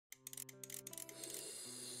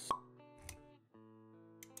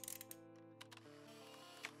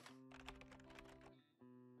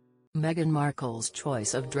Meghan Markle's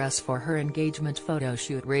choice of dress for her engagement photo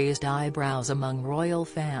shoot raised eyebrows among royal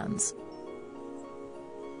fans.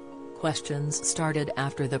 Questions started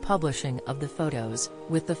after the publishing of the photos,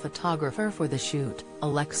 with the photographer for the shoot,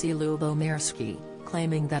 Alexei Lubomirsky,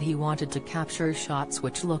 claiming that he wanted to capture shots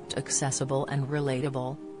which looked accessible and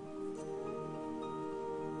relatable.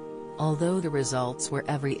 Although the results were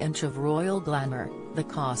every inch of royal glamour, the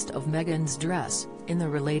cost of Meghan's dress, in the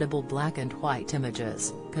relatable black and white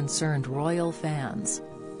images, concerned royal fans.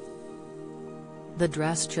 The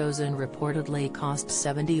dress chosen reportedly cost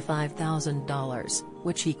 $75,000,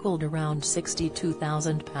 which equaled around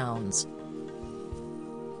 £62,000.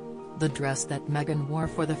 The dress that Meghan wore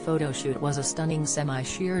for the photo shoot was a stunning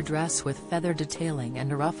semi-sheer dress with feather detailing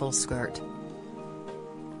and a ruffle skirt.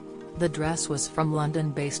 The dress was from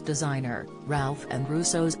London-based designer, Ralph &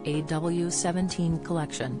 Russo's AW17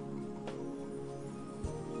 collection.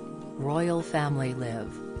 Royal family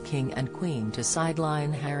live, King and Queen to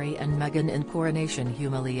sideline Harry and Meghan in coronation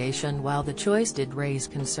humiliation. While the choice did raise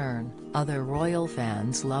concern, other royal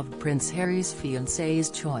fans loved Prince Harry's fiancée's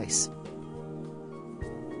choice.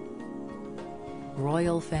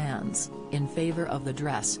 Royal fans, in favor of the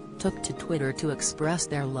dress, took to Twitter to express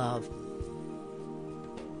their love.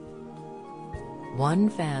 One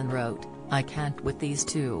fan wrote, "I can't with these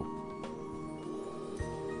two.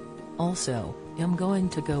 Also, I'm going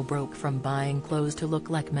to go broke from buying clothes to look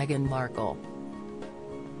like Meghan Markle."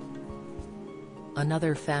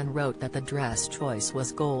 Another fan wrote that the dress choice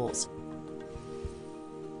was goals.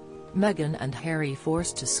 Meghan and Harry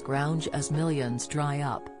forced to scrounge as millions dry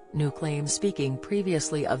up, new claim. Speaking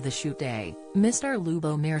previously of the shoot day, Mr.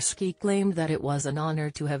 Lubomirsky claimed that it was an honor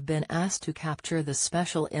to have been asked to capture the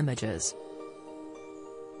special images.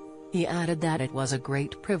 He added that it was a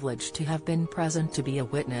great privilege to have been present to be a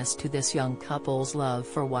witness to this young couple's love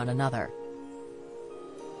for one another.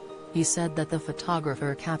 He said that the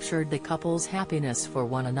photographer captured the couple's happiness for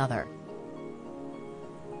one another.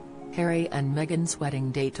 Harry and Meghan's wedding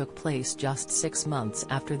day took place just 6 months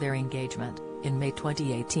after their engagement, in May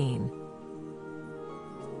 2018.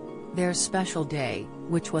 Their special day,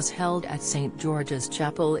 which was held at St. George's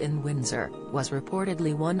Chapel in Windsor, was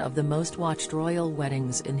reportedly one of the most watched royal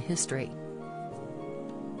weddings in history.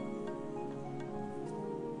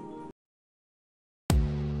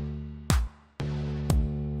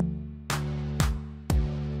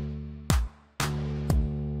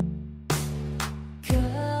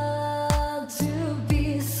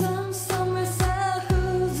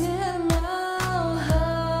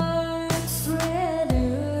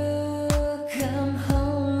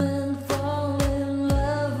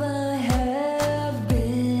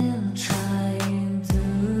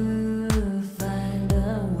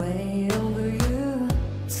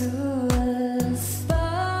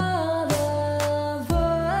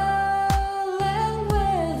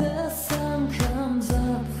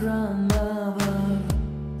 From